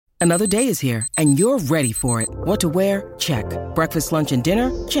Another day is here, and you're ready for it. What to wear? Check. Breakfast, lunch, and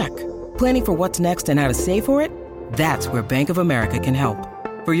dinner? Check. Planning for what's next and how to save for it? That's where Bank of America can help.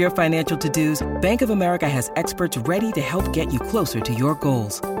 For your financial to-dos, Bank of America has experts ready to help get you closer to your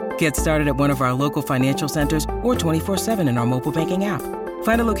goals. Get started at one of our local financial centers or 24/7 in our mobile banking app.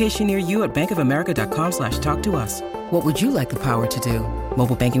 Find a location near you at bankofamerica.com/talktous. What would you like the power to do?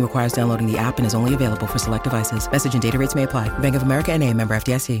 Mobile banking requires downloading the app and is only available for select devices. Message and data rates may apply. Bank of America N.A., member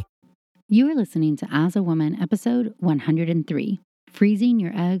FDIC. You are listening to As a Woman, episode 103, Freezing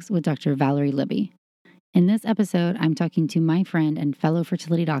Your Eggs with Dr. Valerie Libby. In this episode, I'm talking to my friend and fellow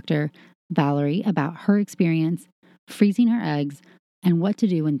fertility doctor, Valerie, about her experience freezing her eggs and what to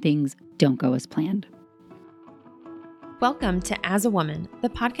do when things don't go as planned. Welcome to As a Woman, the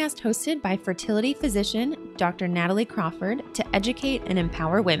podcast hosted by fertility physician Dr. Natalie Crawford to educate and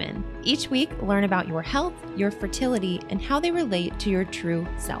empower women. Each week, learn about your health, your fertility, and how they relate to your true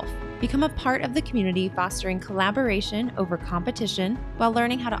self. Become a part of the community fostering collaboration over competition while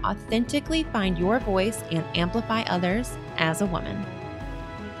learning how to authentically find your voice and amplify others as a woman.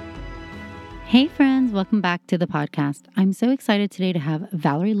 Hey friends, welcome back to the podcast. I'm so excited today to have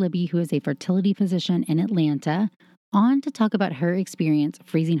Valerie Libby, who is a fertility physician in Atlanta, on to talk about her experience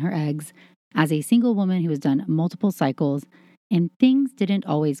freezing her eggs as a single woman who has done multiple cycles, and things didn't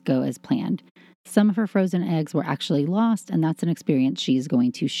always go as planned. Some of her frozen eggs were actually lost, and that's an experience she's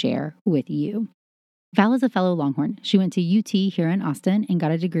going to share with you. Val is a fellow Longhorn. She went to UT here in Austin and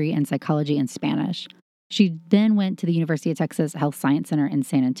got a degree in psychology and Spanish. She then went to the University of Texas Health Science Center in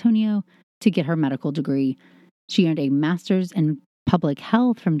San Antonio to get her medical degree. She earned a master's in public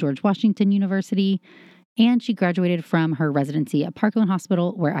health from George Washington University, and she graduated from her residency at Parkland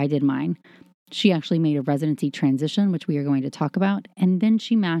Hospital, where I did mine. She actually made a residency transition, which we are going to talk about, and then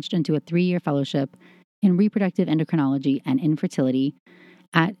she matched into a 3-year fellowship in reproductive endocrinology and infertility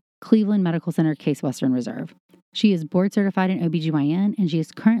at Cleveland Medical Center Case Western Reserve. She is board certified in OBGYN, and she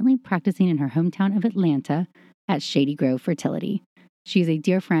is currently practicing in her hometown of Atlanta at Shady Grove Fertility. She is a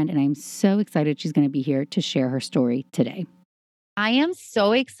dear friend, and I'm so excited she's going to be here to share her story today. I am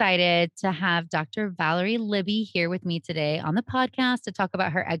so excited to have Dr. Valerie Libby here with me today on the podcast to talk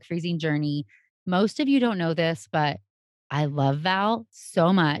about her egg freezing journey. Most of you don't know this, but I love Val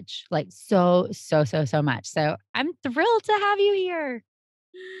so much, like so much. So I'm thrilled to have you here.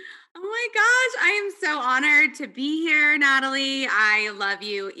 Oh my gosh, I am so honored to be here, Natalie. I love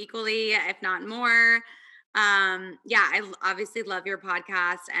you equally, if not more. I obviously love your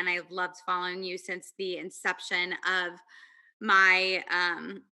podcast, and I've loved following you since the inception of my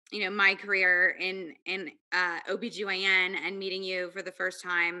my career in OBGYN, and meeting you for the first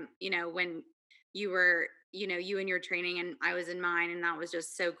time, when you were, you in your training and I was in mine, and that was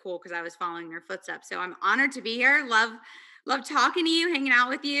just so cool because I was following your footsteps. So I'm honored to be here. Love talking to you, hanging out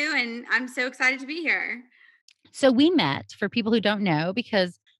with you, and I'm so excited to be here. So we met, for people who don't know,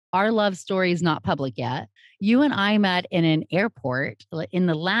 because our love story is not public yet. You and I met in an airport in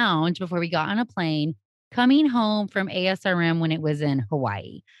the lounge before we got on a plane, coming home from ASRM when it was in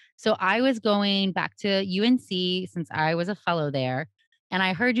Hawaii. So I was going back to UNC since I was a fellow there. And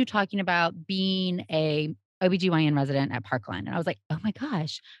I heard you talking about being a OBGYN resident at Parkland. And I was like, oh my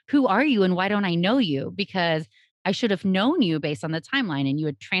gosh, who are you and why don't I know you? Because I should have known you based on the timeline, and you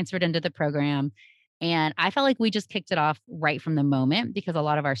had transferred into the program. And I felt like we just kicked it off right from the moment, because a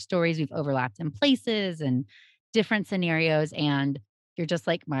lot of our stories, we've overlapped in places and different scenarios. And you're just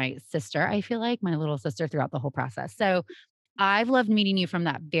like my sister, I feel like my little sister throughout the whole process. So I've loved meeting you from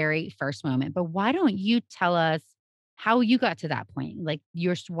that very first moment. But why don't you tell us how you got to that point? Like,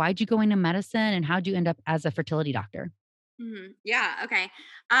 why'd you go into medicine, and how'd you end up as a fertility doctor? Mm-hmm. Yeah. Okay.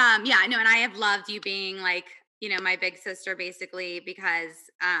 No, and I have loved you being like, my big sister, basically, because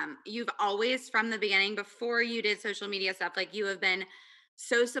you've always, from the beginning, before you did social media stuff, like, you have been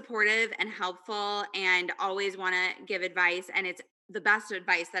so supportive and helpful, and always want to give advice. And it's the best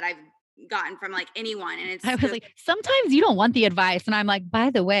advice that I've gotten from like anyone. And it's I was like, sometimes you don't want the advice. And I'm like, by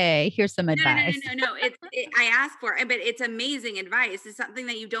the way, here's some advice. No. I ask for it, but it's amazing advice. It's something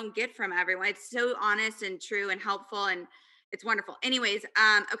that you don't get from everyone. It's so honest and true and helpful, and it's wonderful. Anyways,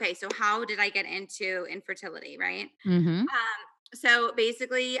 okay. So how did I get into infertility? Right. Mm-hmm. So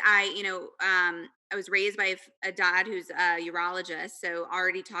basically I was raised by a dad who's a urologist. So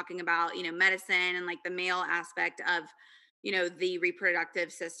already talking about, medicine and like the male aspect of, the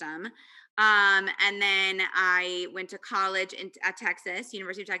reproductive system. And then I went to college at Texas,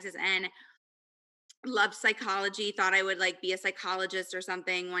 University of Texas, and loved psychology, thought I would like be a psychologist or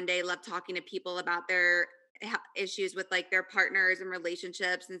something one day, loved talking to people about their issues with like their partners and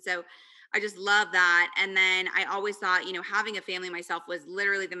relationships. And so I just love that. And then I always thought, having a family myself was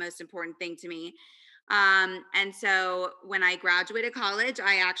literally the most important thing to me. And so when I graduated college,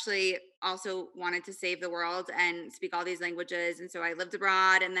 I actually also wanted to save the world and speak all these languages. And so I lived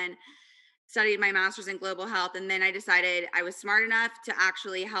abroad and then studied my master's in global health. And then I decided I was smart enough to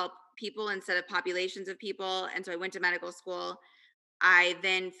actually help people instead of populations of people. And so I went to medical school. I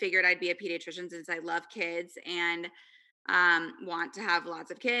then figured I'd be a pediatrician since I love kids and want to have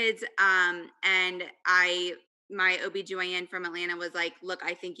lots of kids. And my OBGYN from Atlanta was like, look,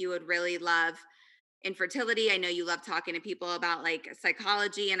 I think you would really love infertility. I know you love talking to people about like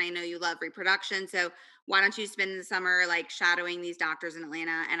psychology and I know you love reproduction. So why don't you spend the summer like shadowing these doctors in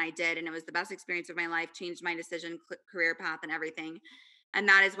Atlanta? And I did. And it was the best experience of my life, changed my decision, career path and everything. And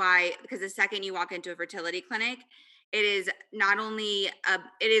that is why, because the second you walk into a fertility clinic, it is not only,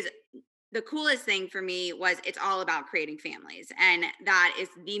 it is the coolest thing for me was it's all about creating families. And that is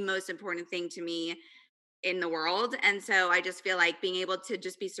the most important thing to me in the world. And so I just feel like being able to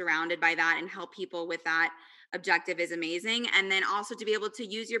just be surrounded by that and help people with that objective is amazing. And then also to be able to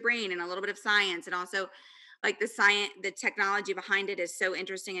use your brain and a little bit of science and also like the technology behind it is so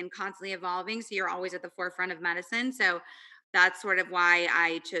interesting and constantly evolving. So you're always at the forefront of medicine. So that's sort of why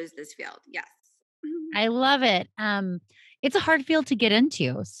I chose this field. Yes. I love it. It's a hard field to get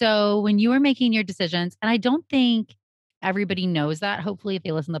into. So when you were making your decisions, and I don't think everybody knows that. Hopefully, if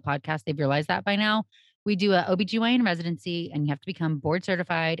they listen to the podcast, they've realized that by now. We do a OBGYN residency and you have to become board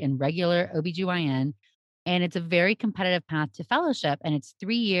certified in regular OBGYN. And it's a very competitive path to fellowship. And it's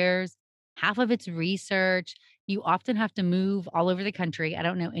 3 years, half of it's research. You often have to move all over the country. I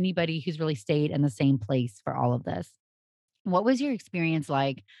don't know anybody who's really stayed in the same place for all of this. What was your experience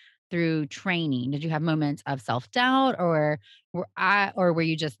like through training? Did you have moments of self-doubt or were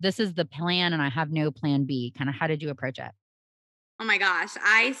you just this is the plan and I have no plan B? Kind of how did you approach it? Oh my gosh.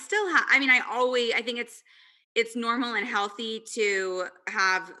 I still have, I mean, I think it's normal and healthy to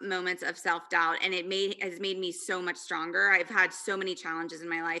have moments of self-doubt and has made me so much stronger. I've had so many challenges in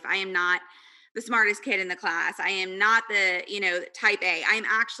my life. I am not the smartest kid in the class. I am not the, type A. I am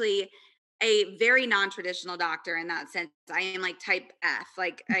actually a very non-traditional doctor in that sense. I am like type F.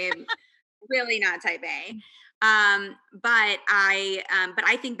 Like I am really not type A. But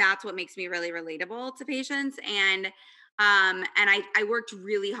I think that's what makes me really relatable to patients. And I worked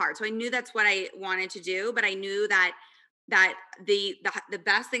really hard. So I knew that's what I wanted to do, but I knew that the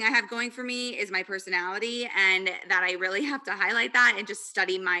best thing I have going for me is my personality and that I really have to highlight that and just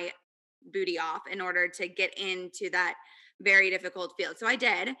study my booty off in order to get into that very difficult field. So I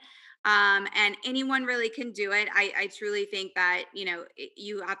did. And anyone really can do it. I truly think that,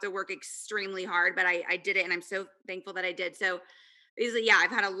 you have to work extremely hard, but I did it and I'm so thankful that I did. So basically, yeah, I've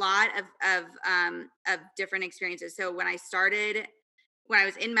had a lot of different experiences. So when I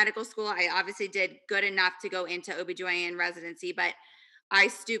was in medical school, I obviously did good enough to go into OBGYN residency, but I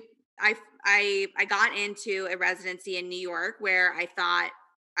stooped I got into a residency in New York where I thought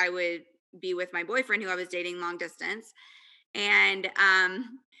I would be with my boyfriend who I was dating long distance. And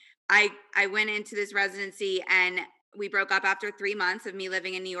I went into this residency and we broke up after 3 months of me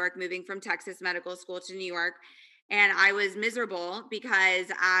living in New York, moving from Texas medical school to New York. And I was miserable because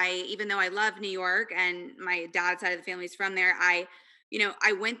even though I love New York and my dad's side of the family is from there, I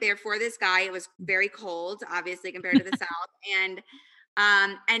went there for this guy. It was very cold, obviously, compared to the South. And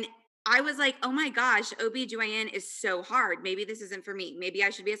I was like, oh my gosh, OBGYN is so hard. Maybe this isn't for me. Maybe I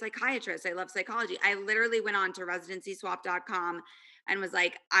should be a psychiatrist. I love psychology. I literally went on to residencyswap.com and was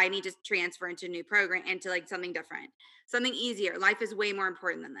like, I need to transfer into a new program, into like something different, something easier. Life is way more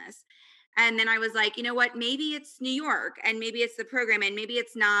important than this. And then I was like, you know what? Maybe it's New York and maybe it's the program and maybe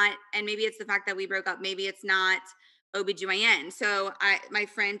it's not. And maybe it's the fact that we broke up. Maybe it's not OBGYN. So my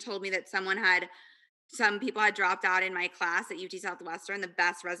friend told me that some people had dropped out in my class at UT Southwestern, the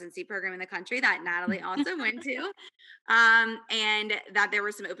best residency program in the country that Natalie also went to, and that there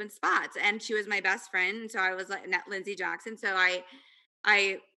were some open spots. And she was my best friend. And so I was like, Lindsay Jackson. So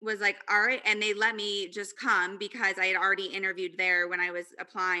I was like, all right. And they let me just come because I had already interviewed there when I was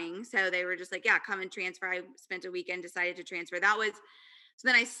applying. So they were just like, yeah, come and transfer. I spent a weekend, decided to transfer. So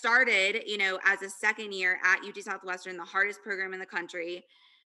then I started, as a second year at UT Southwestern, the hardest program in the country.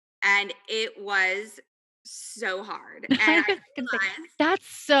 And it was so hard. And I I was gonna say, realized, that's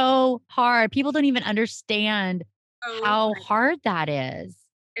so hard. People don't even understand oh how my, hard that is.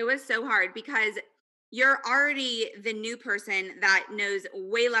 it was so hard because you're already the new person that knows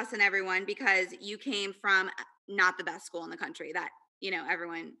way less than everyone because you came from not the best school in the country that,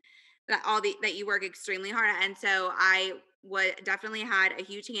 everyone that you work extremely hard at. And so I would definitely had a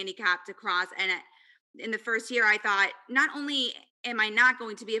huge handicap to cross. And in the first year, I thought not only am I not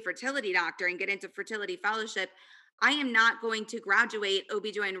going to be a fertility doctor and get into fertility fellowship? I am not going to graduate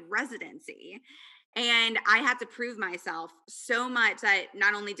OB/GYN residency. And I had to prove myself so much that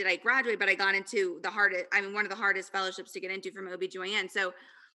not only did I graduate, but I got into one of the hardest fellowships to get into from OB/GYN. So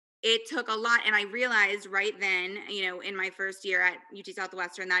it took a lot. And I realized right then, in my first year at UT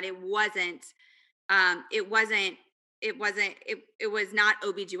Southwestern, that it was not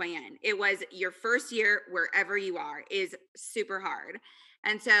OB/GYN. It was your first year, wherever you are, is super hard.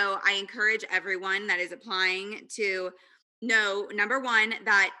 And so I encourage everyone that is applying to know, number one,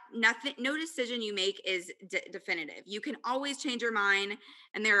 that no decision you make is definitive. You can always change your mind,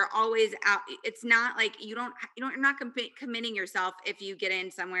 and there are always it's not like you're not committing yourself if you get in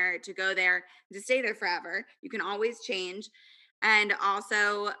somewhere to go there to stay there forever. You can always change. And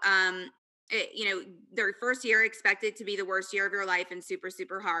also, their first year expected to be the worst year of your life and super,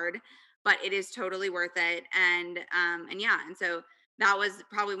 super hard, but it is totally worth it. And so that was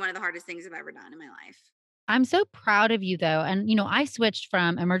probably one of the hardest things I've ever done in my life. I'm so proud of you though. And, I switched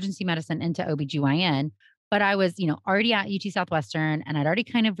from emergency medicine into OB/GYN, but I was, already at UT Southwestern and I'd already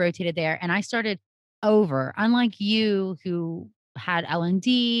kind of rotated there, and I started over. Unlike you who had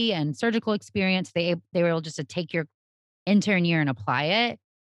L&D and surgical experience, they were able just to take your intern year and apply it.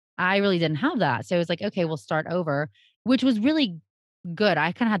 I really didn't have that. So it was like, okay, we'll start over, which was really good.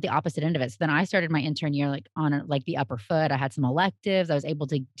 I kind of had the opposite end of it. So then I started my intern year on the upper foot. I had some electives. I was able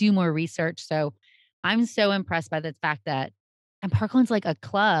to do more research. So I'm so impressed by the fact that, and Parkland's like a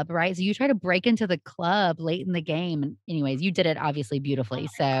club, right? So you try to break into the club late in the game. And anyways, you did it obviously beautifully.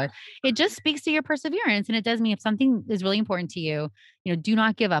 So it just speaks to your perseverance. And it does mean if something is really important to you, do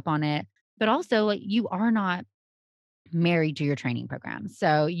not give up on it. But also, you are not married to your training program.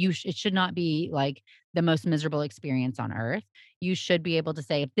 So it should not be like the most miserable experience on earth. You should be able to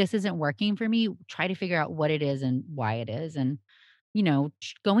say, if this isn't working for me, try to figure out what it is and why it is. And,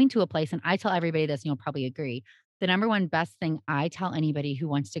 going to a place, and I tell everybody this, and you'll probably agree, the number one best thing I tell anybody who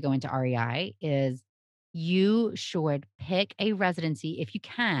wants to go into REI is you should pick a residency, if you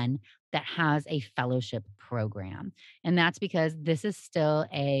can, that has a fellowship program. And that's because this is still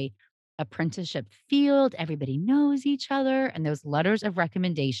a apprenticeship field. Everybody knows each other, and those letters of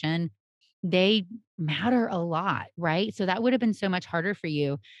recommendation, they matter a lot, right? So that would have been so much harder for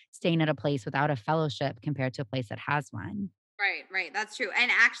you staying at a place without a fellowship compared to a place that has one. Right. That's true.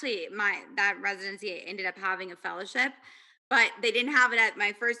 And actually that residency ended up having a fellowship, but they didn't have it at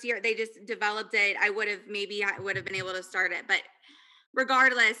my first year. They just developed it. I would have been able to start it, but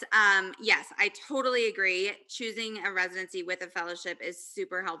regardless, yes, I totally agree. Choosing a residency with a fellowship is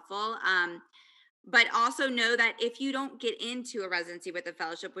super helpful. But also know that if you don't get into a residency with a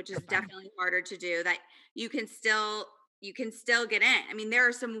fellowship, which is definitely harder to do, that you can still get in. I mean, there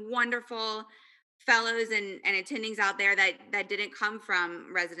are some wonderful fellows and attendings out there that didn't come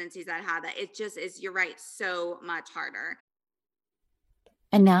from residencies that had that. It just is, you're right, so much harder.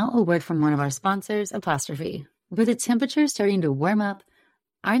 And now a word from one of our sponsors, Apostrophe. With the temperature starting to warm up,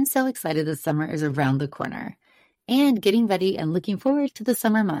 I'm so excited the summer is around the corner and getting ready and looking forward to the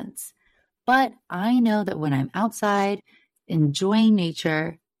summer months. But I know that when I'm outside enjoying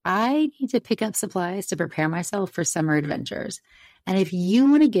nature, I need to pick up supplies to prepare myself for summer adventures. And if you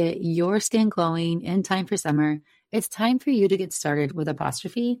want to get your skin glowing in time for summer, it's time for you to get started with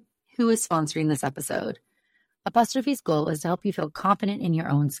Apostrophe, who is sponsoring this episode. Apostrophe's goal is to help you feel confident in your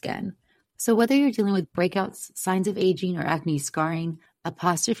own skin. So whether you're dealing with breakouts, signs of aging, or acne scarring,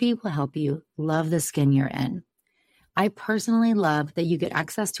 Apostrophe will help you love the skin you're in. I personally love that you get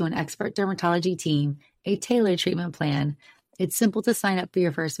access to an expert dermatology team, a tailored treatment plan. It's simple to sign up for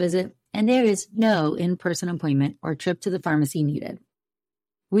your first visit, and there is no in-person appointment or trip to the pharmacy needed.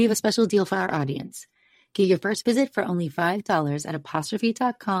 We have a special deal for our audience. Get your first visit for only $5 at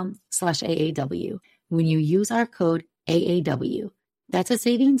apostrophe.com/AAW when you use our code AAW. That's a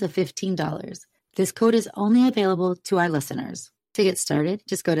savings of $15. This code is only available to our listeners. To get started,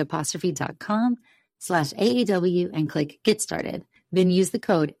 just go to apostrophe.com/AAW and click Get Started. Then use the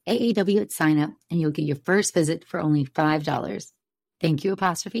code AAW at sign up and you'll get your first visit for only $5. Thank you,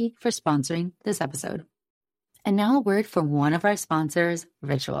 Apostrophe, for sponsoring this episode. And now a word from one of our sponsors,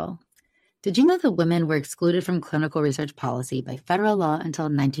 Ritual. Did you know that women were excluded from clinical research policy by federal law until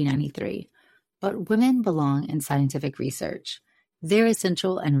 1993? But women belong in scientific research. They're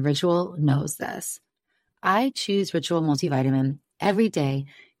essential, and Ritual knows this. I choose Ritual multivitamin every day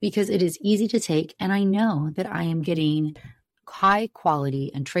because it is easy to take, and I know that I am getting high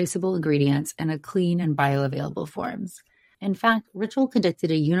quality and traceable ingredients in a clean and bioavailable forms. In fact, Ritual conducted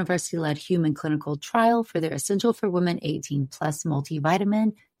a university led human clinical trial for their Essential for Women 18 Plus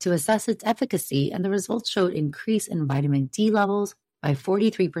multivitamin to assess its efficacy, and the results showed increase in vitamin D levels by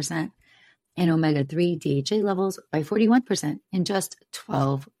 43% and omega 3 DHA levels by 41% in just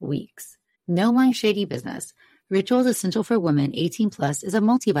 12 weeks. No more shady business. Ritual's Essential for Women 18 Plus is a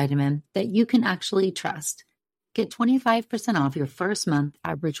multivitamin that you can actually trust. Get 25% off your first month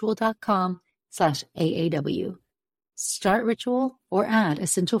at ritual.com/AAW. Start Ritual or add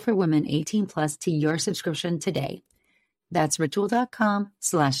Essential for Women 18 Plus to your subscription today. That's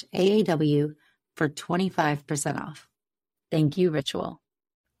ritual.com/AAW for 25% off. Thank you, Ritual.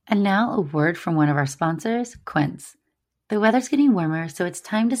 And now a word from one of our sponsors, Quince. The weather's getting warmer, so it's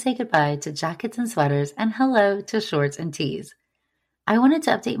time to say goodbye to jackets and sweaters and hello to shorts and tees. I wanted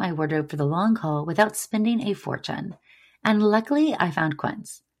to update my wardrobe for the long haul without spending a fortune, and luckily I found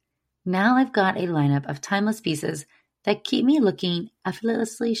Quince. Now I've got a lineup of timeless pieces that keep me looking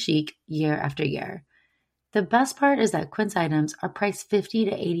effortlessly chic year after year. The best part is that Quince items are priced 50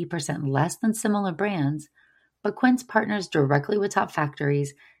 to 80% less than similar brands, but Quince partners directly with top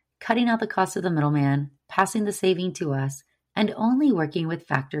factories, cutting out the cost of the middleman, passing the saving to us, and only working with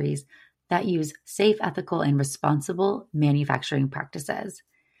factories that use safe, ethical, and responsible manufacturing practices.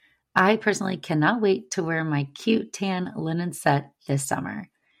 I personally cannot wait to wear my cute tan linen set this summer.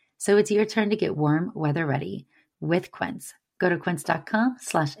 So it's your turn to get warm weather ready with Quince. Go to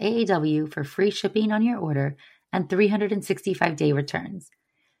quince.com/AAW for free shipping on your order and 365-day returns.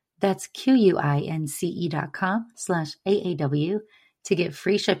 That's QUINCE.com/AAW to get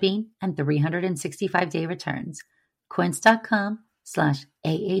free shipping and 365-day returns.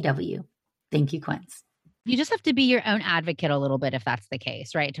 Quince.com/AAW. Thank you, Quince. You just have to be your own advocate a little bit if that's the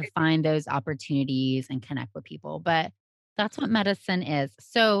case, right? To find those opportunities and connect with people. But that's what medicine is.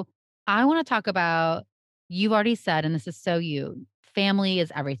 So I want to talk about, you've already said, and this is so you, family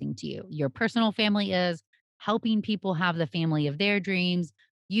is everything to you. Your personal family is helping people have the family of their dreams.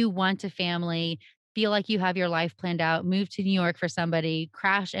 You want a family, feel like you have your life planned out, move to New York for somebody,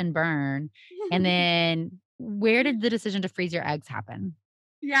 crash and burn. And then where did the decision to freeze your eggs happen?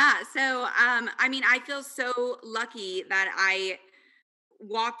 Yeah. So, I mean, I feel so lucky that I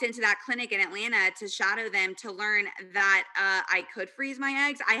walked into that clinic in Atlanta to shadow them to learn that I could freeze my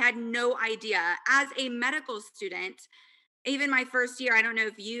eggs. I had no idea. As a medical student, even my first year, I don't know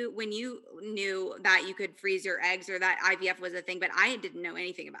if when you knew that you could freeze your eggs or that IVF was a thing, but I didn't know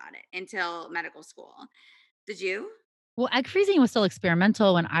anything about it until medical school. Did you? Well, egg freezing was still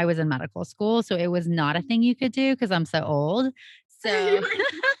experimental when I was in medical school, so it was not a thing you could do because I'm so old. So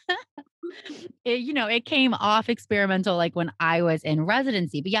it came off experimental like when I was in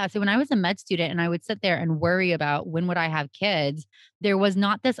residency. But yeah, so when I was a med student and I would sit there and worry about when would I have kids, there was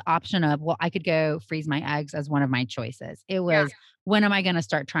not this option of, well, I could go freeze my eggs as one of my choices. It Yeah. was, when am I going to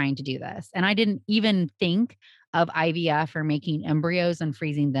start trying to do this? And I didn't even think of IVF or making embryos and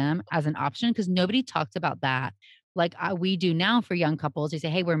freezing them as an option because nobody talked about that like we do now for young couples. We say,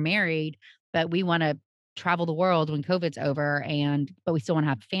 hey, we're married, but we want to travel the world when COVID's over, but we still want to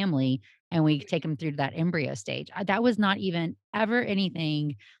have a family, and we take them through that embryo stage. That was not even ever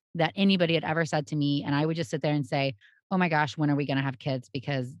anything that anybody had ever said to me. And I would just sit there and say, oh my gosh, when are we going to have kids?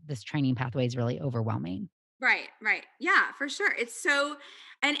 Because this training pathway is really overwhelming. Right, right. Yeah, for sure. It's so,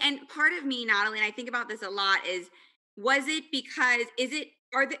 and part of me, Natalie, and I think about this a lot is, was it because is it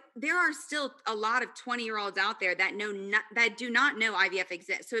there are still a lot of 20-year-olds out there that that do not know IVF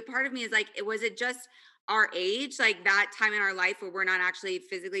exists. So part of me is like, was it just our age, like that time in our life where we're not actually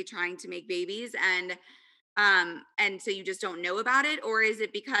physically trying to make babies and so you just don't know about it, or is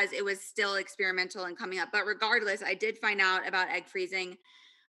it because it was still experimental and coming up? But regardless, I did find out about egg freezing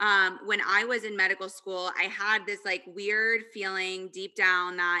when I was in medical school. I had this like weird feeling deep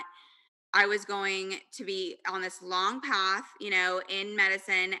down that I was going to be on this long path, in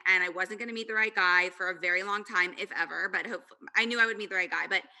medicine, and I wasn't going to meet the right guy for a very long time, if ever. But I knew I would meet the right guy,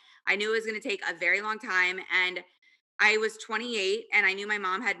 but I knew it was going to take a very long time. And I was 28, and I knew my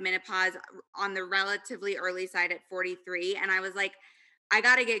mom had menopause on the relatively early side at 43. And I was like, I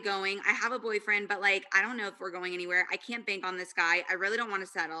got to get going. I have a boyfriend, but like, I don't know if we're going anywhere. I can't bank on this guy. I really don't want to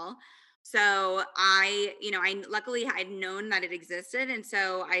settle. So I luckily had known that it existed. And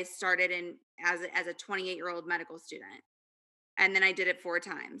so I started as a 28-year-old medical student. And then I did it 4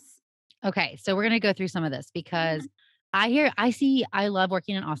 times. Okay. So we're going to go through some of this because I love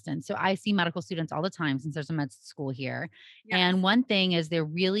working in Austin. So I see medical students all the time since there's a med school here. Yes. And one thing is they're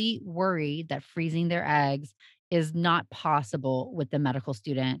really worried that freezing their eggs is not possible with the medical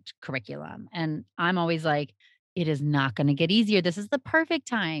student curriculum. And I'm always like, it is not going to get easier. This is the perfect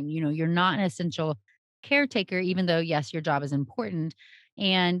time. You're not an essential caretaker, even though, yes, your job is important.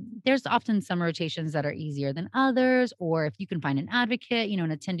 And there's often some rotations that are easier than others, or if you can find an advocate,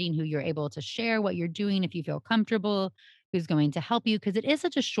 an attending who you're able to share what you're doing, if you feel comfortable, who's going to help you, because it is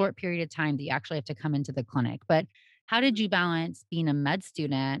such a short period of time that you actually have to come into the clinic. But how did you balance being a med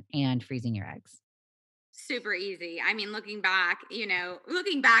student and freezing your eggs? Super easy. I mean, looking back,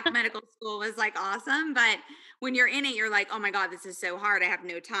 medical school was like awesome, but when you're in it, you're like, oh my God, this is so hard. I have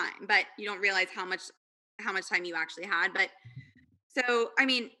no time. But you don't realize how much time you actually had. But so, I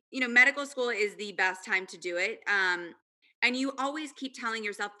mean, medical school is the best time to do it. And you always keep telling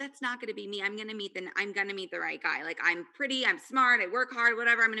yourself, that's not going to be me. I'm going to meet the right guy. Like I'm pretty, I'm smart, I work hard,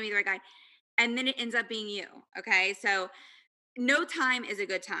 whatever. I'm going to meet the right guy. And then it ends up being you. Okay. So no time is a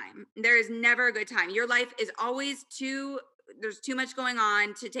good time. There is never a good time. Your life is always there's too much going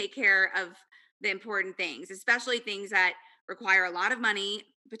on to take care of the important things, especially things that require a lot of money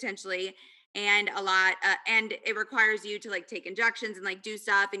potentially and and it requires you to like take injections and like do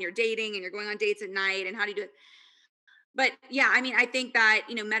stuff and you're dating and you're going on dates at night and how do you do it? But yeah, I mean, I think that,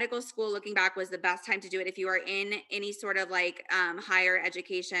 medical school looking back was the best time to do it. If you are in any sort of like higher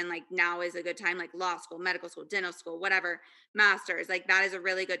education, like now is a good time, like law school, medical school, dental school, whatever, masters, like that is a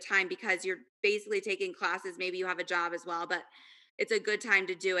really good time because you're basically taking classes. Maybe you have a job as well, but it's a good time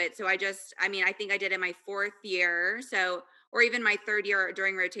to do it. So I think I did it my fourth year. So, or even my third year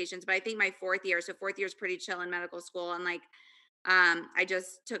during rotations, but I think my fourth year. So fourth year is pretty chill in medical school. And like, I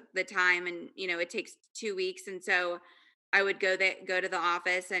just took the time and, it takes 2 weeks. And so I would go to the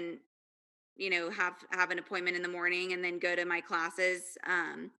office and, have an appointment in the morning and then go to my classes,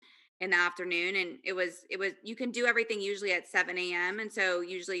 in the afternoon. And you can do everything usually at 7 a.m. And so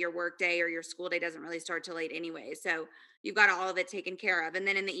usually your work day or your school day doesn't really start till late anyway. So you've got all of it taken care of. And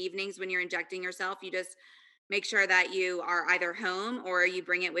then in the evenings when you're injecting yourself, you just make sure that you are either home or you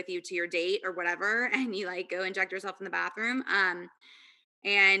bring it with you to your date or whatever. And you like go inject yourself in the bathroom.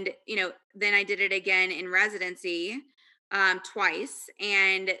 And, then I did it again in residency twice.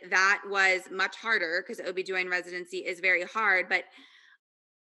 And that was much harder because OB/GYN residency is very hard. But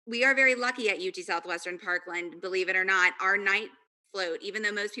we are very lucky at UT Southwestern Parkland, believe it or not. Our night float, even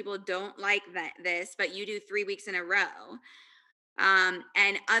though most people don't like this, but you do 3 weeks in a row.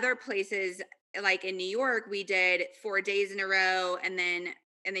 And other places like in New York, we did 4 days in a row and then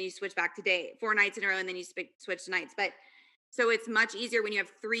you switch back to 4 nights in a row and then you switch to nights. But so it's much easier when you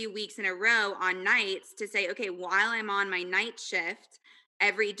have 3 weeks in a row on nights to say, okay, while I'm on my night shift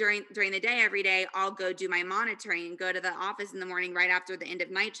during the day, every day, I'll go do my monitoring and go to the office in the morning right after the end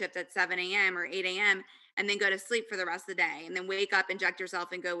of night shift at 7 a.m. or 8 a.m. and then go to sleep for the rest of the day and then wake up, inject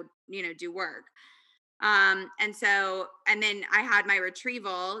yourself and go, do work. And then I had my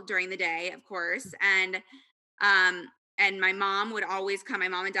retrieval during the day, of course. And my mom would always come. My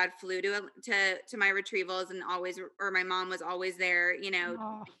mom and dad flew to my retrievals and or my mom was always there,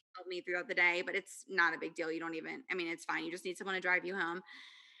 Oh. help me throughout the day, but it's not a big deal. It's fine. You just need someone to drive you home.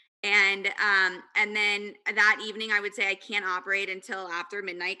 And then that evening I would say I can't operate until after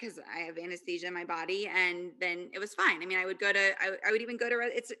midnight because I have anesthesia in my body. And then it was fine. I mean, I would even go to,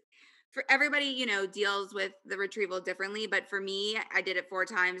 it's for everybody, deals with the retrieval differently. But for me, I did it 4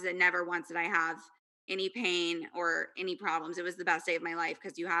 times and never once did I have any pain or any problems. It was the best day of my life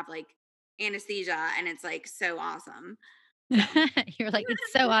because you have like anesthesia and it's like so awesome. So You're like,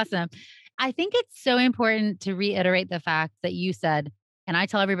 it's so awesome. I think it's so important to reiterate the fact that you said, and I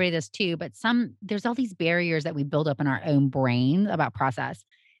tell everybody this too, but there's all these barriers that we build up in our own brain about process.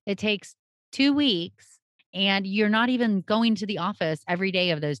 It takes 2 weeks and you're not even going to the office every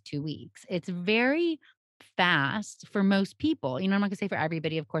day of those 2 weeks. It's very fast for most people. I'm not going to say for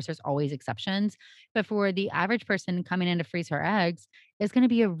everybody. Of course, there's always exceptions, but for the average person coming in to freeze her eggs, it's going to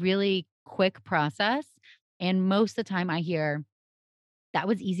be a really quick process. And most of the time I hear, "That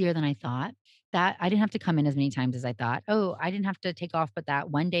was easier than I thought. That I didn't have to come in as many times as I thought. Oh, I didn't have to take off but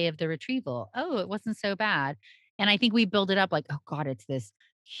that one day of the retrieval. Oh, it wasn't so bad." And I think we build it up like, "Oh god, it's this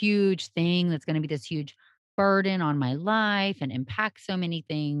huge thing that's gonna be this huge burden on my life and impact so many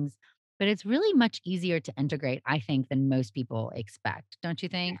things." But it's really much easier to integrate, I think, than most people expect. Don't you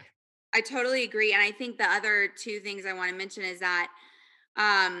think? I totally agree. And I think the other two things I want to mention is that,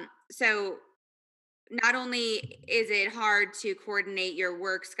 so not only is it hard to coordinate your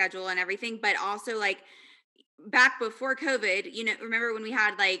work schedule and everything, but also like back before COVID, remember when we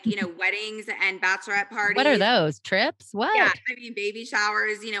had like, weddings and bachelorette What are parties? those? Trips? Yeah, What? baby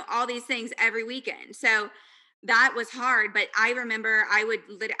showers, all these things every weekend. So that was hard, but I remember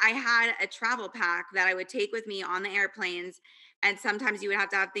I had a travel pack that I would take with me on the airplanes, and sometimes you would have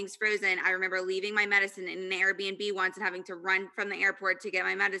to have things frozen. I remember leaving my medicine in an Airbnb once and having to run from the airport to get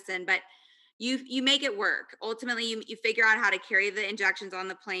my medicine, but you make it work. Ultimately, you figure out how to carry the injections on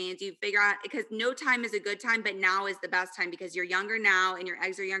the planes. You figure out, because no time is a good time, but now is the best time because you're younger now and your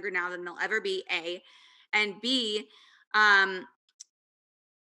eggs are younger now than they'll ever be, A. And B, um,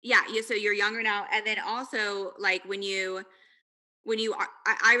 yeah, so you're younger now. And then also, like, when you are,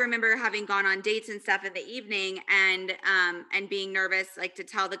 I remember having gone on dates and stuff in the evening and being nervous, like, to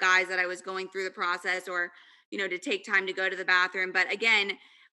tell the guys that I was going through the process, or to take time to go to the bathroom. But again,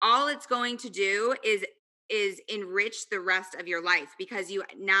 all it's going to do is enrich the rest of your life, because you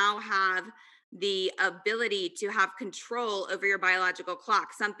now have the ability to have control over your biological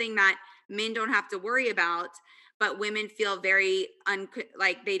clock, something that men don't have to worry about, but women feel very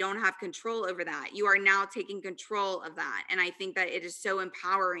like they don't have control over that. You are now taking control of that. And I think that it is so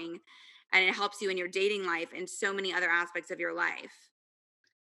empowering, and it helps you in your dating life and so many other aspects of your life.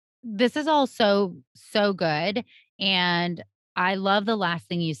 This is all so, so good. And I love the last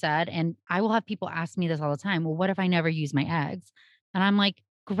thing you said. And I will have people ask me this all the time. Well, what if I never use my eggs? And I'm like,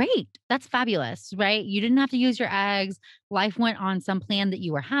 great. That's fabulous, right? You didn't have to use your eggs. Life went on some plan that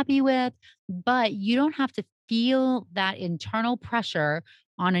you were happy with, but you don't have to feel that internal pressure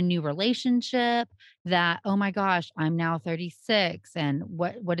on a new relationship that, oh my gosh, I'm now 36. And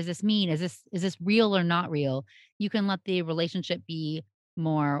what does this mean? Is this real or not real? You can let the relationship be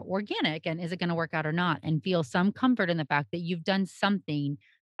more organic, and is it going to work out or not, and feel some comfort in the fact that you've done something.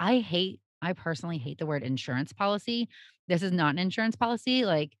 I personally hate the word insurance policy. This is not an insurance policy,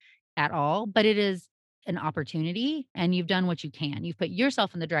 like, at all, but it is an opportunity, and you've done what you can. You've put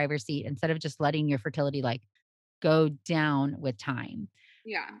yourself in the driver's seat instead of just letting your fertility, like, go down with time.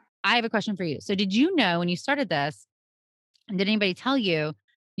 Yeah. I have a question for you. So did you know when you started this, and did anybody tell you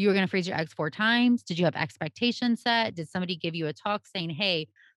you were going to freeze your eggs 4 times? Did you have expectations set? Did somebody give you a talk saying, "Hey,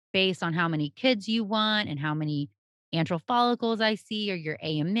 based on how many kids you want and how many antral follicles I see, or your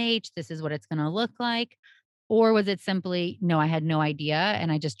AMH, this is what it's going to look like"? Or was it simply, "No, I had no idea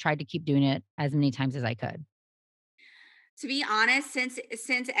and I just tried to keep doing it as many times as I could"? To be honest, since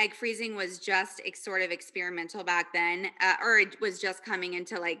egg freezing was just sort of experimental back then, or it was just coming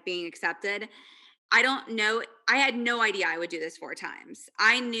into, like, being accepted, I don't know. I had no idea I would do this 4 times.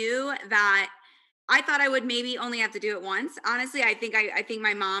 I knew that I thought I would maybe only have to do it once. Honestly, I think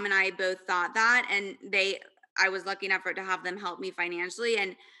my mom and I both thought that, and I was lucky enough to have them help me financially,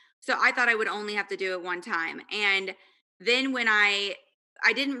 and so I thought I would only have to do it one time. And then when I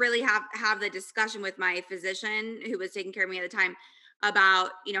didn't really have the discussion with my physician who was taking care of me at the time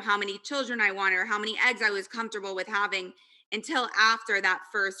about, how many children I wanted or how many eggs I was comfortable with having, until after that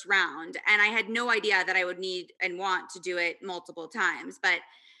first round. And I had no idea that I would need and want to do it multiple times. But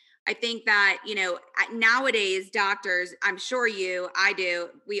I think that, nowadays doctors, I'm sure I do,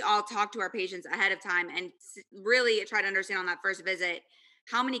 we all talk to our patients ahead of time and really try to understand on that first visit,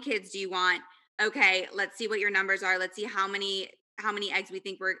 how many kids do you want? Okay, let's see what your numbers are. Let's see how many eggs we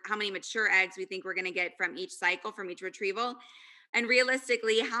think how many mature eggs we think we're going to get from each cycle, from each retrieval. And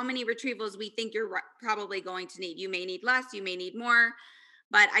realistically, how many retrievals we think you're probably going to need. You may need less, you may need more.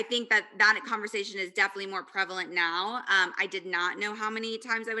 But I think that conversation is definitely more prevalent now. I did not know how many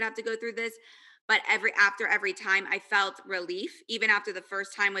times I would have to go through this, but after every time, I felt relief. Even after the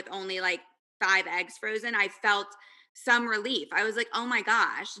first time with only like 5 eggs frozen, I felt some relief. I was like, oh my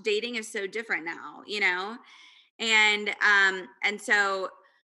gosh, dating is so different now. And so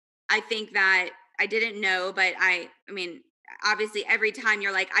I think that I didn't know, but I mean, obviously every time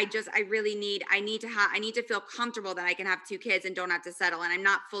you're like, I need to feel comfortable that I can have 2 kids and don't have to settle. And I'm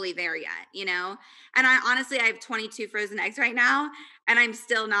not fully there yet. And I have 22 frozen eggs right now, and I'm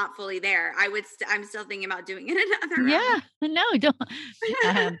still not fully there. I'm still thinking about doing it another Yeah, round. no, don't.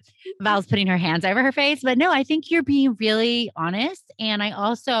 Um, Val's putting her hands over her face, but no, I think you're being really honest. And I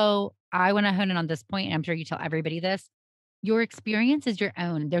want to hone in on this point, and I'm sure you tell everybody this. Your experience is your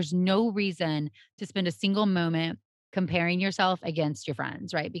own. There's no reason to spend a single moment comparing yourself against your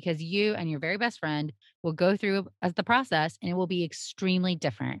friends, right? Because you and your very best friend will go through as the process, and it will be extremely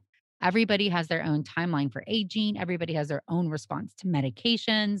different. Everybody has their own timeline for aging. Everybody has their own response to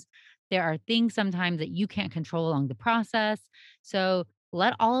medications. There are things sometimes that you can't control along the process. So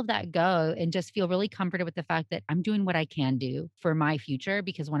let all of that go and just feel really comforted with the fact that I'm doing what I can do for my future,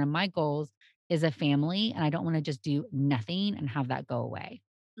 because one of my goals is a family, and I don't want to just do nothing and have that go away.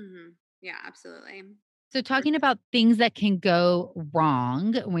 Yeah, absolutely. So talking about things that can go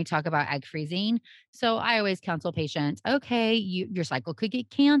wrong when we talk about egg freezing. So I always counsel patients, okay, your cycle could get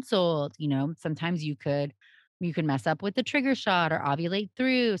canceled. Sometimes you can mess up with the trigger shot or ovulate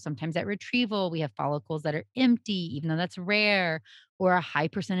through. Sometimes at retrieval, we have follicles that are empty, even though that's rare, or a high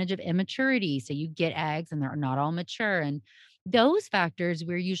percentage of immaturity. So you get eggs and they're not all mature. And those factors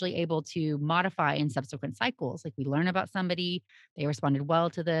we're usually able to modify in subsequent cycles. Like we learn about somebody, they responded well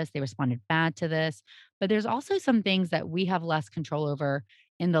to this, they responded bad to this. But there's also some things that we have less control over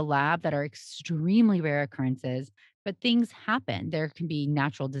in the lab that are extremely rare occurrences. But things happen. There can be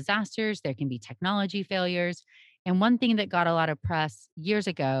natural disasters, there can be technology failures. And one thing that got a lot of press years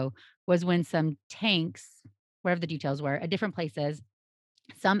ago was when some tanks, wherever the details were, at different places,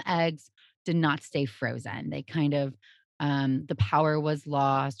 some eggs did not stay frozen. They kind of, the power was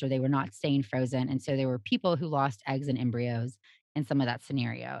lost or they were not staying frozen. And so there were people who lost eggs and embryos in some of that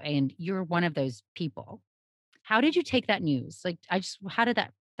scenario. And you're one of those people. How did you take that news? Like, how did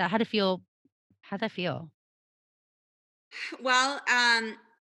how did it feel? How'd that feel? Well,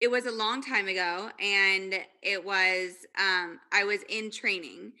 it was a long time ago, and I was in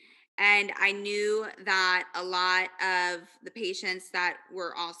training, and I knew that a lot of the patients that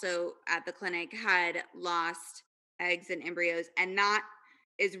were also at the clinic had lost eggs and embryos, and that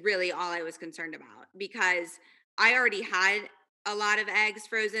is really all I was concerned about because I already had a lot of eggs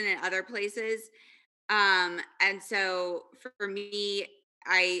frozen in other places, and so for me,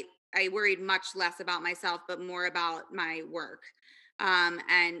 I I worried much less about myself, but more about my work,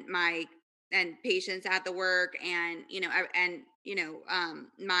 and my and patients at the work, and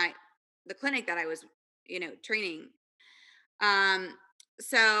my the clinic that I was training.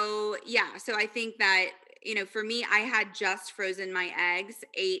 So yeah, so I think that, for me, I had just frozen my eggs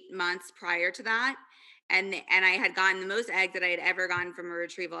 8 months prior to that. And I had gotten the most eggs that I had ever gotten from a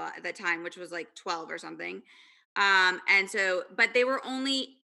retrieval at the time, which was like 12 or something. And so, but they were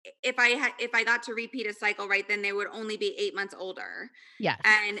only, if I got to repeat a cycle right then, they would only be 8 months older. Yes.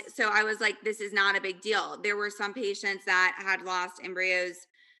 And so I was like, this is not a big deal. There were some patients that had lost embryos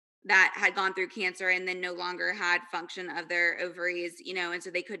that had gone through cancer and then no longer had function of their ovaries, and so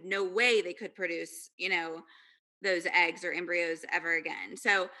they could, no way they could produce, those eggs or embryos ever again.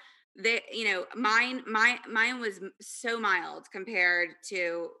 So mine was so mild compared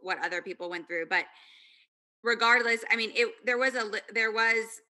to what other people went through. But regardless, I mean, there was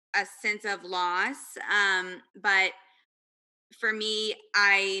a sense of loss. But for me,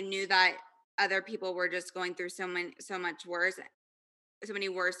 I knew that other people were just going through so many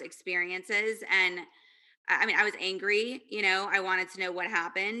worse experiences. And I mean, I was angry, I wanted to know what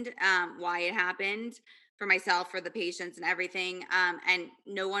happened, why it happened, for myself, for the patients and everything. And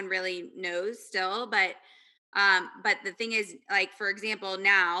no one really knows still, but the thing is, like, for example,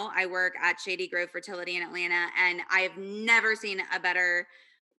 now I work at Shady Grove Fertility in Atlanta, and I have never seen a better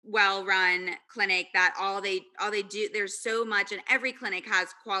well-run clinic. That all they do, there's so much, and every clinic has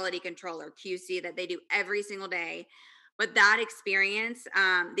quality control or QC that they do every single day. But that experience,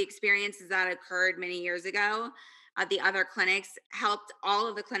 the experiences that occurred many years ago at the other clinics, helped all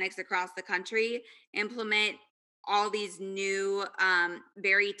of the clinics across the country implement all these new,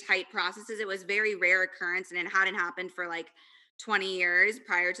 very tight processes. It was very rare occurrence, and it hadn't happened for like 20 years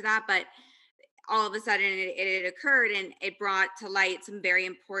prior to that. But all of a sudden it occurred, and it brought to light some very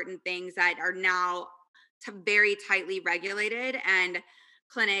important things that are now very tightly regulated. And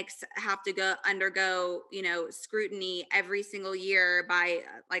clinics have to undergo scrutiny every single year by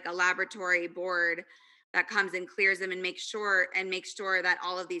like a laboratory board that comes and clears them and makes sure that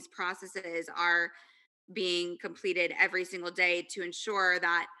all of these processes are being completed every single day to ensure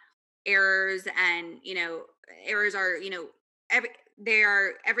that errors and errors are every they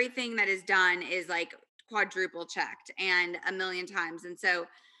are everything that is done is like quadruple checked and a million times. And so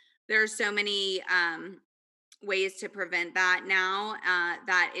there are so many ways to prevent that now,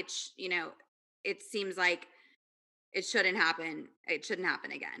 that it seems like it shouldn't happen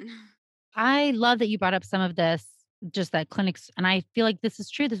again. I love that you brought up some of this, just that clinics, and I feel like this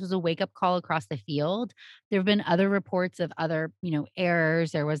is true. This was a wake up call across the field. There have been other reports of other,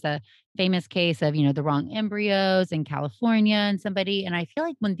 errors. There was a famous case of, the wrong embryos in California and somebody. And I feel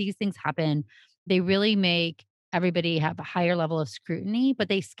like when these things happen, they really make everybody have a higher level of scrutiny, but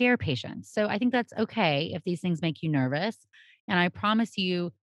they scare patients. So I think that's okay if these things make you nervous. And I promise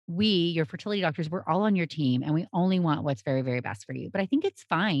you, we, your fertility doctors, we're all on your team and we only want what's very, very best for you. But I think it's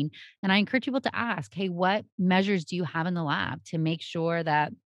fine, and I encourage people to ask, hey, what measures do you have in the lab to make sure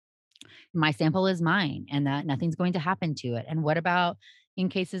that my sample is mine and that nothing's going to happen to it? And what about in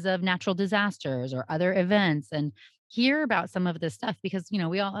cases of natural disasters or other events? And hear about some of this stuff because,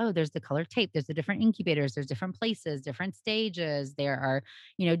 we all, oh, there's the color tape, there's the different incubators, there's different places, different stages. There are,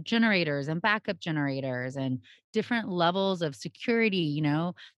 generators and backup generators and different levels of security.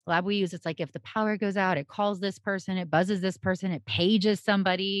 The lab we use, it's like if the power goes out, it calls this person, it buzzes this person, it pages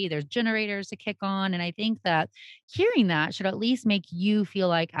somebody, there's generators to kick on. And I think that hearing that should at least make you feel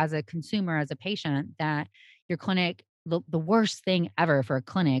like, as a consumer, as a patient, that your clinic the worst thing ever for a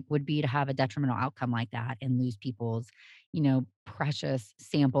clinic would be to have a detrimental outcome like that and lose people's, precious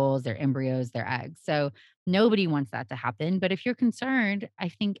samples, their embryos, their eggs. So nobody wants that to happen. But if you're concerned, I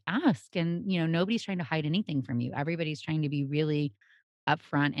think ask. And, nobody's trying to hide anything from you. Everybody's trying to be really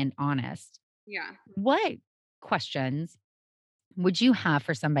upfront and honest. Yeah. What questions would you have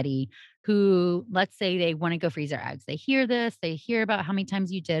for somebody who, let's say they want to go freeze their eggs? They hear this, they hear about how many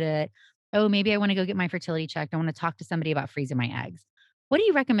times you did it. Oh, maybe I want to go get my fertility checked. I want to talk to somebody about freezing my eggs. What do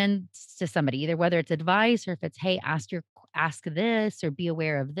you recommend to somebody, either whether it's advice or if it's, hey, ask this or be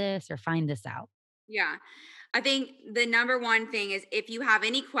aware of this or find this out? Yeah. I think the number one thing is if you have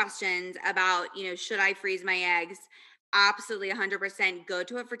any questions about, should I freeze my eggs? Absolutely 100% go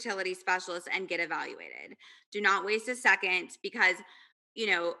to a fertility specialist and get evaluated. Do not waste a second because, you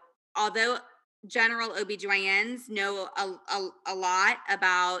know, although general OBGYNs know a lot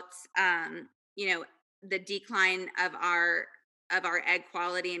about, you know, the decline of our egg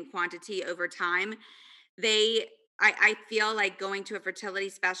quality and quantity over time, they I feel like going to a fertility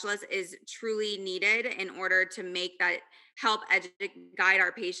specialist is truly needed in order to make that help guide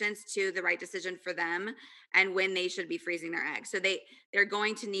our patients to the right decision for them and when they should be freezing their eggs. So they're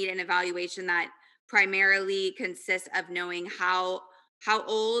going to need an evaluation that primarily consists of knowing how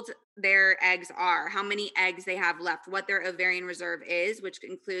old their eggs are, how many eggs they have left, what their ovarian reserve is, which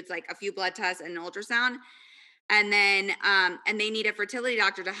includes like a few blood tests and an ultrasound, and then and they need a fertility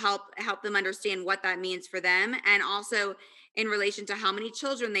doctor to help them understand what that means for them, and also in relation to how many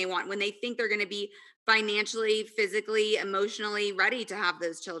children they want when they think they're going to be financially, physically, emotionally ready to have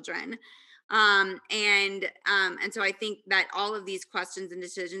those children. And so I think that all of these questions and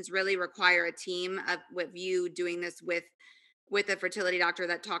decisions really require a team of with you doing this with a fertility doctor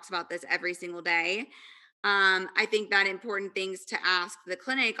that talks about this every single day. I think that important things to ask the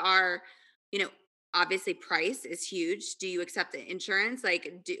clinic are, you know, obviously price is huge. Do you accept the insurance?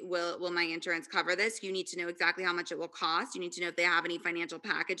 Like, will my insurance cover this? You need to know exactly how much it will cost. You need to know if they have any financial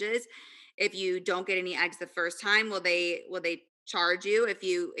packages. If you don't get any eggs the first time, will they charge you? If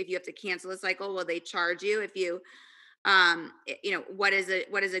you have to cancel a cycle, will they charge you? If you what is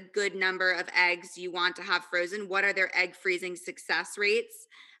a good number of eggs you want to have frozen? What are their egg freezing success rates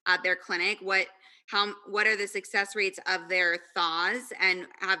at their clinic? What are the success rates of their thaws, and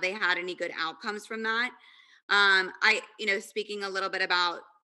have they had any good outcomes from that? I Speaking a little bit about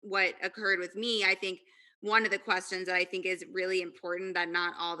what occurred with me, I think one of the questions that I think is really important that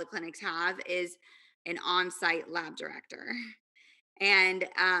not all the clinics have is an on-site lab director. And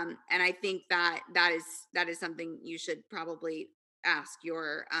I think that is something you should probably ask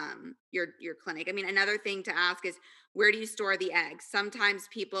your clinic. I mean, another thing to ask is, where do you store the eggs? Sometimes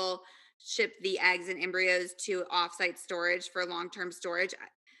people ship the eggs and embryos to offsite storage for long-term storage.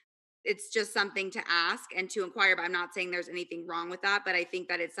 It's just something to ask and to inquire about. I'm not saying there's anything wrong with that, but I think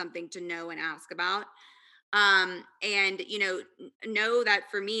that it's something to know and ask about. And know that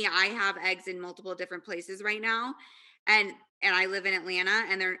for me, I have eggs in multiple different places right now, and I live in Atlanta,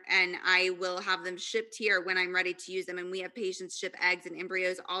 and I will have them shipped here when I'm ready to use them. And we have patients ship eggs and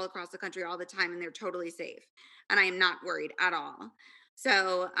embryos all across the country all the time, and they're totally safe, and I am not worried at all.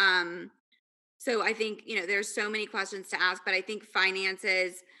 So I think, there's so many questions to ask, but I think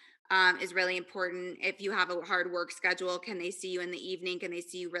finances is really important. If you have a hard work schedule, can they see you in the evening? Can they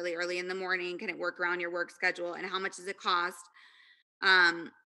see you really early in the morning? Can it work around your work schedule? And how much does it cost?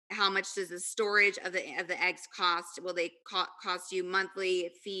 Um, how much does the storage of the eggs cost? Will they cost you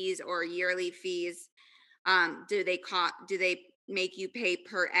monthly fees or yearly fees? Do they make you pay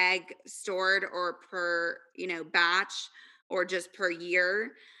per egg stored, or per batch, or just per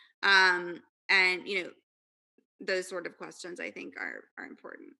year? And those sort of questions I think are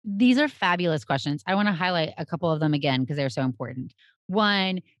important. These are fabulous questions. I want to highlight a couple of them again because they're so important.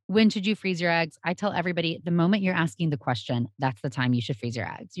 One, when should you freeze your eggs? I tell everybody the moment you're asking the question, that's the time you should freeze your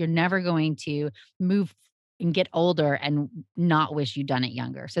eggs. You're never going to move and get older and not wish you'd done it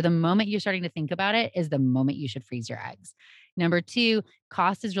younger. So the moment you're starting to think about it is the moment you should freeze your eggs. Number two,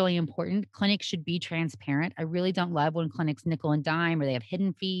 cost is really important. Clinics should be transparent. I really don't love when clinics nickel and dime, or they have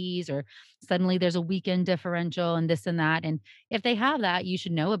hidden fees, or suddenly there's a weekend differential and this and that. And if they have that, you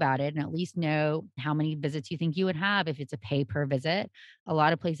should know about it and at least know how many visits you think you would have if it's a pay per visit. A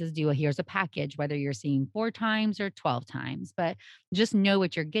lot of places do a here's a package, whether you're seeing 4 times or 12 times, but just know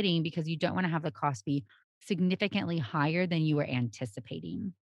what you're getting because you don't want to have the cost be significantly higher than you were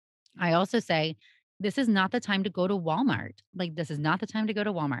anticipating. I also say this is not the time to go to Walmart. Like, this is not the time to go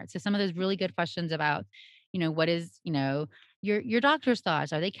to Walmart. So some of those really good questions about, what is, your doctor's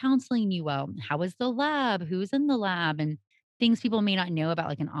thoughts? Are they counseling you well? How is the lab? Who's in the lab? And things people may not know about,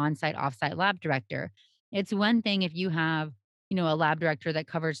 like an on-site, off-site lab director. It's one thing if you have, a lab director that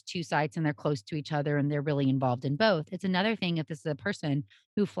covers 2 sites and they're close to each other and they're really involved in both. It's another thing if this is a person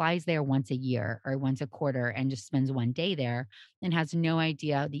who flies there once a year or once a quarter and just spends 1 day there and has no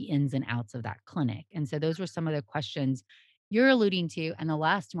idea the ins and outs of that clinic. And so those were some of the questions you're alluding to. And the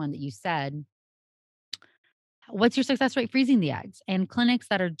last one that you said, what's your success rate freezing the eggs? And clinics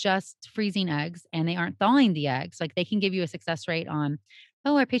that are just freezing eggs and they aren't thawing the eggs, like they can give you a success rate on,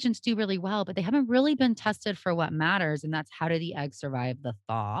 oh, our patients do really well, but they haven't really been tested for what matters. And that's how do the eggs survive the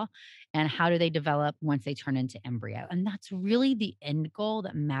thaw and how do they develop once they turn into embryo? And that's really the end goal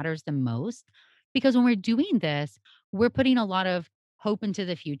that matters the most. Because when we're doing this, we're putting a lot of hope into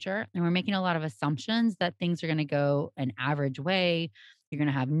the future and we're making a lot of assumptions that things are going to go an average way. You're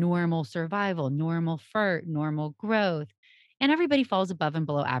going to have normal survival, normal FERT, normal growth. And everybody falls above and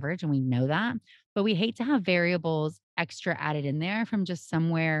below average. And we know that. But we hate to have variables extra added in there from just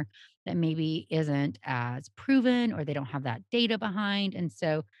somewhere that maybe isn't as proven or they don't have that data behind. And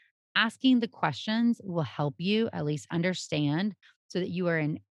so asking the questions will help you at least understand so that you are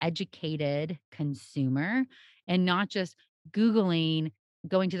an educated consumer and not just Googling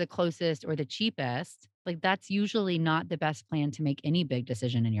going to the closest or the cheapest. Like that's usually not the best plan to make any big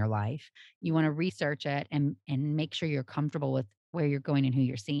decision in your life. You want to research it and make sure you're comfortable with where you're going and who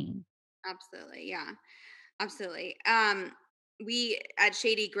you're seeing. Absolutely. Yeah. Absolutely. We at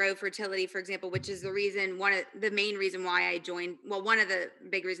Shady Grove Fertility, for example, which is the reason, one of the main reason why I joined, well, one of the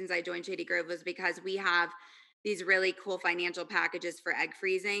big reasons I joined Shady Grove was because we have these really cool financial packages for egg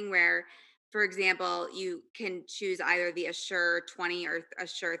freezing where, for example, you can choose either the Assure 20 or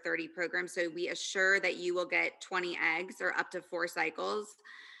Assure 30 program. So we assure that you will get 20 eggs or up to 4 cycles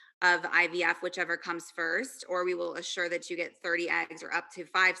of IVF, whichever comes first, or we will assure that you get 30 eggs or up to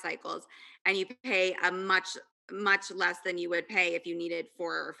 5 cycles, and you pay a much less than you would pay if you needed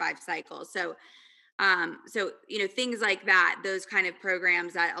 4 or 5 cycles. So things like that, those kind of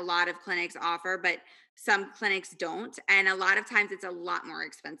programs that a lot of clinics offer, but some clinics don't, and a lot of times it's a lot more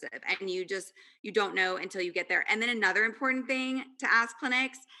expensive, and you don't know until you get there. And then another important thing to ask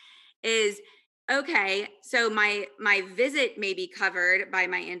clinics is, okay, so my visit may be covered by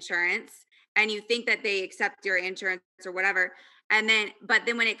my insurance, and you think that they accept your insurance or whatever, and then but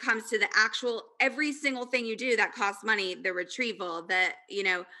then when it comes to the actual every single thing you do that costs money, the retrieval,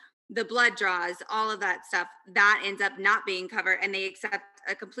 the blood draws, all of that stuff, that ends up not being covered, and they accept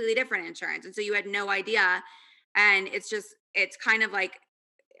a completely different insurance, and so you had no idea. And it's kind of like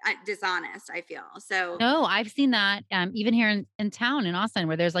dishonest, I feel. So No, I've seen that, even here in town in Austin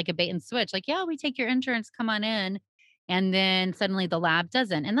where there's like a bait and switch, like, "Yeah, we take your insurance, come on in." And then suddenly the lab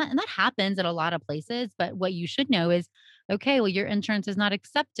doesn't. And that happens at a lot of places, but what you should know is, okay, well, your insurance is not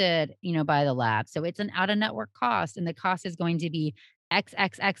accepted, by the lab. So it's an out-of-network cost, and the cost is going to be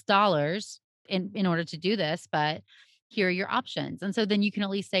XXX dollars in order to do this, but here are your options. And so then you can at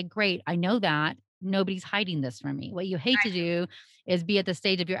least say, "Great, I know that. Nobody's hiding this from me." What you hate to do is be at the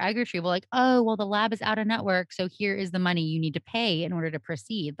stage of your egg retrieval like, "Oh, well, the lab is out of network, so here is the money you need to pay in order to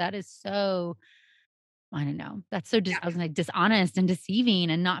proceed." That is so I don't know. That's so yeah, I was like dishonest and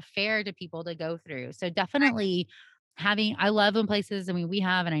deceiving and not fair to people to go through. So I, definitely I love when places, I mean, we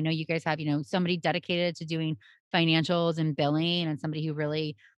have, and I know you guys have, somebody dedicated to doing financials and billing and somebody who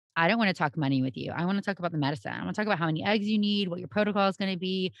really, I don't want to talk money with you. I want to talk about the medicine. I want to talk about how many eggs you need, what your protocol is going to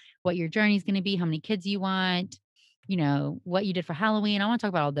be, what your journey is going to be, how many kids you want, what you did for Halloween. I want to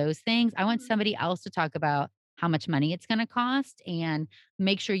talk about all those things. I want somebody else to talk about how much money it's going to cost and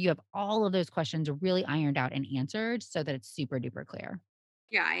make sure you have all of those questions really ironed out and answered so that it's super duper clear.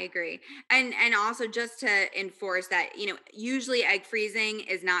 yeah, I agree. And also just to enforce that, usually egg freezing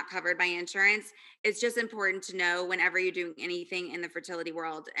is not covered by insurance. It's just important to know whenever you're doing anything in the fertility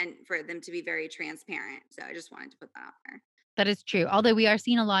world and for them to be very transparent. So I just wanted to put that out there. That is true. Although we are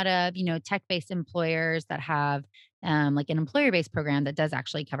seeing a lot of, tech-based employers that have like an employer-based program that does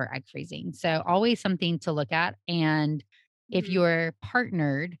actually cover egg freezing. So always something to look at. And if Mhm. you're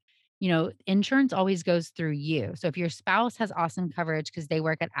partnered, insurance always goes through you. So if your spouse has awesome coverage because they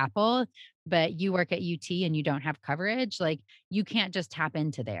work at Apple, but you work at UT and you don't have coverage, like you can't just tap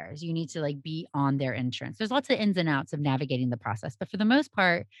into theirs. You need to like be on their insurance. There's lots of ins and outs of navigating the process, but for the most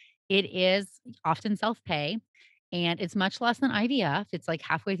part, it is often self-pay and it's much less than IVF. It's like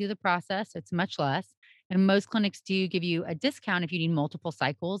halfway through the process, so it's much less. And most clinics do give you a discount if you need multiple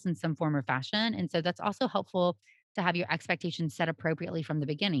cycles in some form or fashion. And so that's also helpful to have your expectations set appropriately from the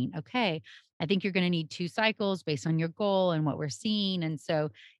beginning. Okay, I think you're going to need 2 cycles based on your goal and what we're seeing. And so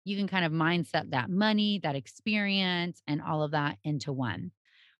you can kind of mindset that money, that experience, and all of that into one.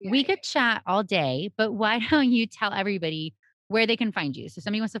 Yeah, We could chat all day, but why don't you tell everybody where they can find you. So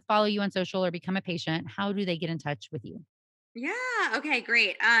somebody wants to follow you on social or become a patient, how do they get in touch with you? Yeah. Okay,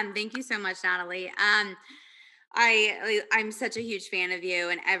 great. Thank you so much, Natalie. I'm such a huge fan of you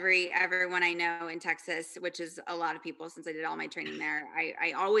and everyone I know in Texas, which is a lot of people since I did all my training there.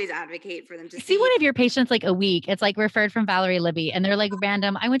 I always advocate for them to I see see you. one of your patients like a week. It's like referred from Valerie Libby, and they're like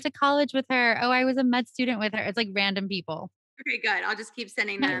random. I went to college with her. Oh, I was a med student with her. It's like random people. Okay, good. I'll just keep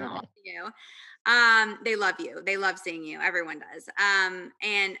sending I them love to it. you. They love you. They love seeing you. Everyone does.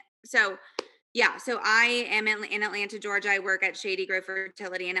 And so yeah, so I am in Atlanta, Georgia. I work at Shady Grove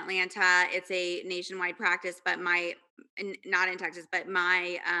Fertility in Atlanta. It's a nationwide practice, but not in Texas, but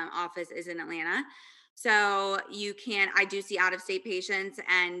my office is in Atlanta. So I do see out of state patients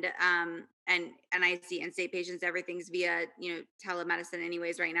and I see in state patients. Everything's via, telemedicine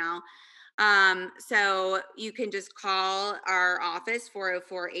anyways right now. So you can just call our office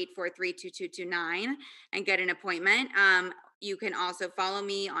 404-843-2229 and get an appointment. You can also follow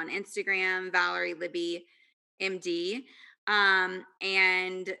me on Instagram, Valerie Libby MD. And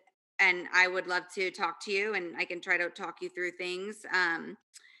I would love to talk to you and I can try to talk you through things.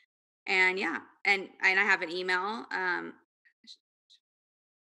 And yeah, and I have an email. We're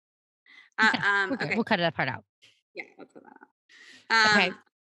good. Okay. We'll cut that part out. Yeah, I'll put that out. Okay.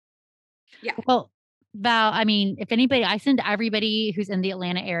 Yeah. Well, Val, I mean, if anybody, I send everybody who's in the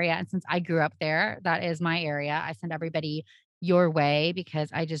Atlanta area. And since I grew up there, that is my area. I send everybody your way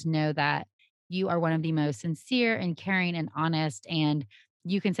because I just know that you are one of the most sincere and caring and honest. And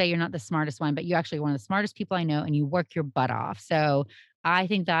you can say you're not the smartest one, but you're actually one of the smartest people I know and you work your butt off. So I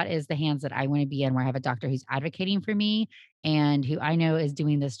think that is the hands that I want to be in, where I have a doctor who's advocating for me and who I know is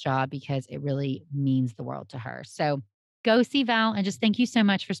doing this job because it really means the world to her. So go see Val and just thank you so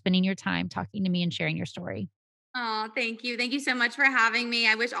much for spending your time talking to me and sharing your story. Oh, thank you. Thank you so much for having me.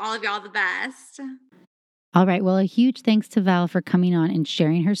 I wish all of y'all the best. All right. Well, a huge thanks to Val for coming on and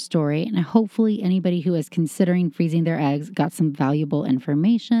sharing her story. And hopefully, anybody who is considering freezing their eggs got some valuable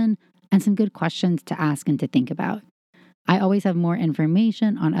information and some good questions to ask and to think about. I always have more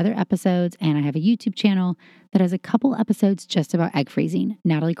information on other episodes, and I have a YouTube channel that has a couple episodes just about egg freezing,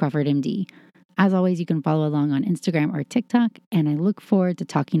 Natalie Crawford, MD. As always, you can follow along on Instagram or TikTok, and I look forward to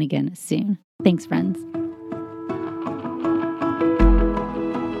talking again soon. Thanks, friends.